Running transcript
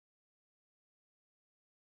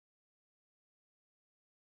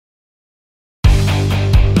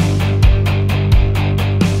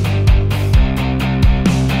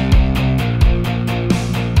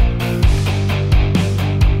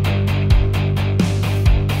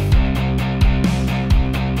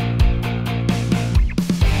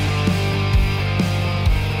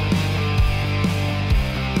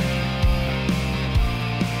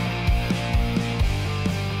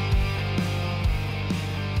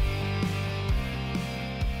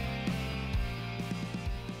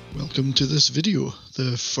welcome to this video,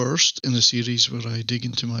 the first in a series where I dig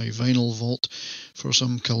into my vinyl vault for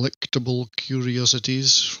some collectible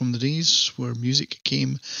curiosities from the days where music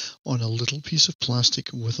came on a little piece of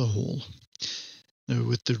plastic with a hole. Now,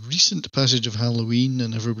 with the recent passage of Halloween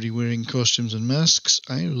and everybody wearing costumes and masks,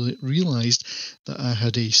 I realised that I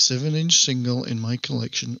had a 7-inch single in my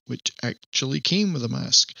collection which actually came with a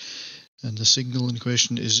mask. And the single in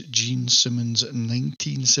question is Gene Simmons'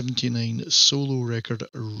 1979 solo record,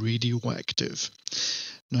 Radioactive.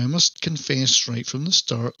 Now, I must confess right from the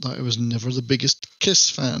start that I was never the biggest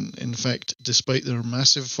Kiss fan. In fact, despite their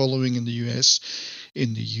massive following in the US,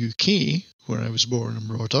 in the UK, where I was born and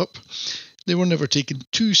brought up, they were never taken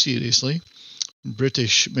too seriously.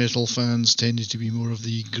 British metal fans tended to be more of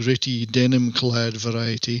the gritty, denim-clad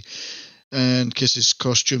variety, and Kiss's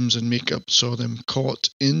costumes and makeup saw them caught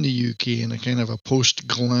in the UK in a kind of a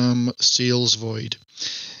post-glam sales void.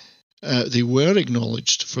 They were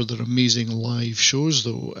acknowledged for their amazing live shows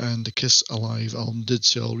though, and the Kiss Alive album did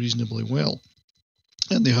sell reasonably well.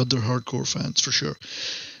 And they had their hardcore fans for sure.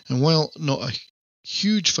 And while not a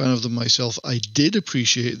huge fan of them myself, I did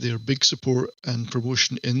appreciate their big support and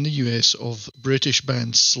promotion in the US of British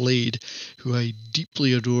band Slade, who I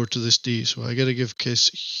deeply adore to this day, so I gotta give Kiss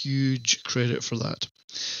huge credit for that.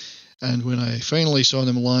 And when I finally saw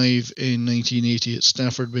them live in 1980 at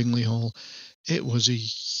Stafford Bingley Hall, it was a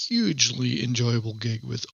hugely enjoyable gig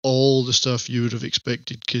with all the stuff you would have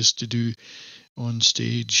expected Kiss to do on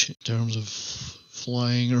stage in terms of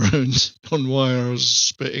flying around on wires,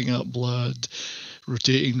 spitting up blood,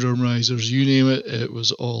 rotating drum risers, you name it, it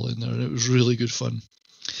was all in there, and it was really good fun.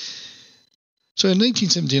 So in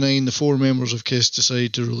 1979, the four members of Kiss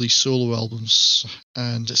decided to release solo albums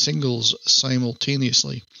and singles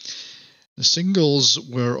simultaneously. The singles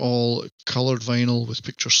were all coloured vinyl with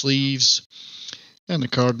picture sleeves and a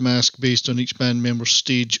card mask based on each band member's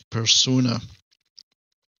stage persona.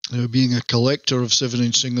 Now, being a collector of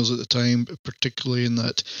 7-inch singles at the time, particularly in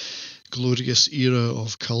that glorious era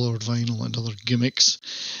of coloured vinyl and other gimmicks,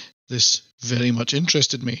 this very much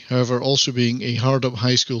interested me. However, also being a hard-up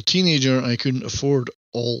high school teenager, I couldn't afford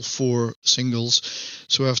all 4 singles,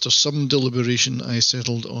 so after some deliberation I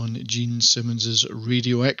settled on Gene Simmons'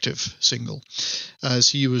 Radioactive single, as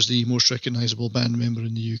he was the most recognisable band member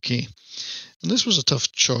in the UK. And this was a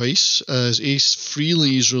tough choice, as Ace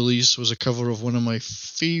Frehley's release was a cover of one of my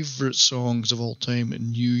favourite songs of all time,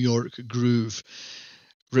 New York Groove,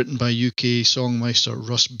 written by UK songmeister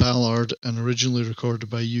Russ Ballard and originally recorded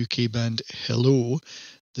by UK band Hello.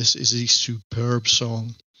 This is a superb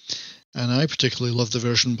song, and I particularly love the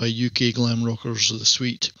version by UK glam rockers The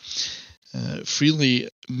Sweet. Frehley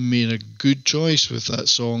made a good choice with that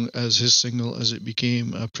song as his single, as it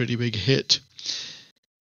became a pretty big hit.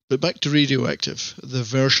 But back to Radioactive. The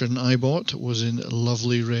version I bought was in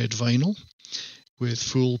lovely red vinyl with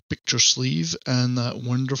full picture sleeve and that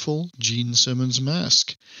wonderful Gene Simmons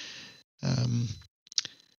mask.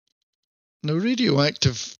 Now,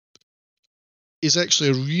 Radioactive is actually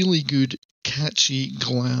a really good, catchy,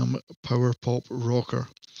 glam power pop rocker.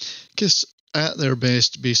 Kiss at their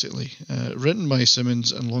best, basically. Written by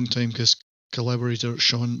Simmons and longtime Kiss collaborator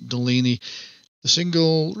Sean Delaney, the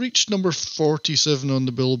single reached number 47 on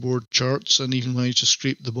the Billboard charts and even managed to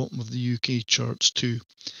scrape the bottom of the UK charts too.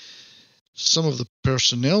 Some of the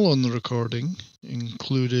personnel on the recording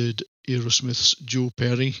included Aerosmith's Joe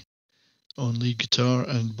Perry on lead guitar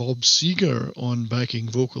and Bob Seger on backing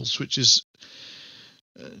vocals, which is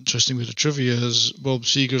interesting bit of trivia, as Bob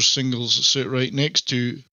Seger's singles sit right next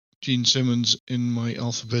to Gene Simmons in my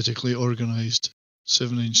alphabetically organised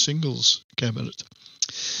 7-inch singles cabinet.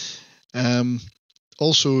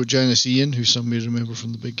 Also, Janice Ian, who some may remember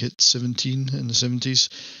from the big hit 17 in the 70s,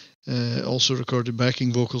 also recorded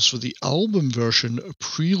backing vocals for the album version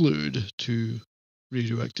Prelude to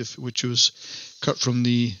Radioactive, which was cut from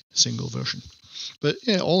the single version. But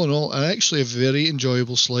yeah, all in all, actually a very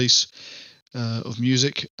enjoyable slice of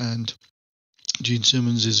music, and Gene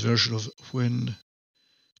Simmons' version of When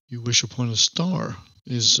You Wish Upon a Star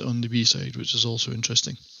is on the B-side, which is also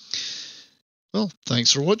interesting. Well,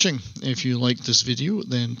 thanks for watching. If you liked this video,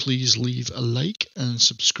 then please leave a like and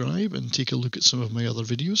subscribe and take a look at some of my other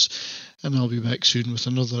videos. And I'll be back soon with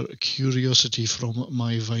another curiosity from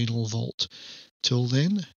my vinyl vault. Till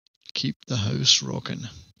then, keep the house rockin'.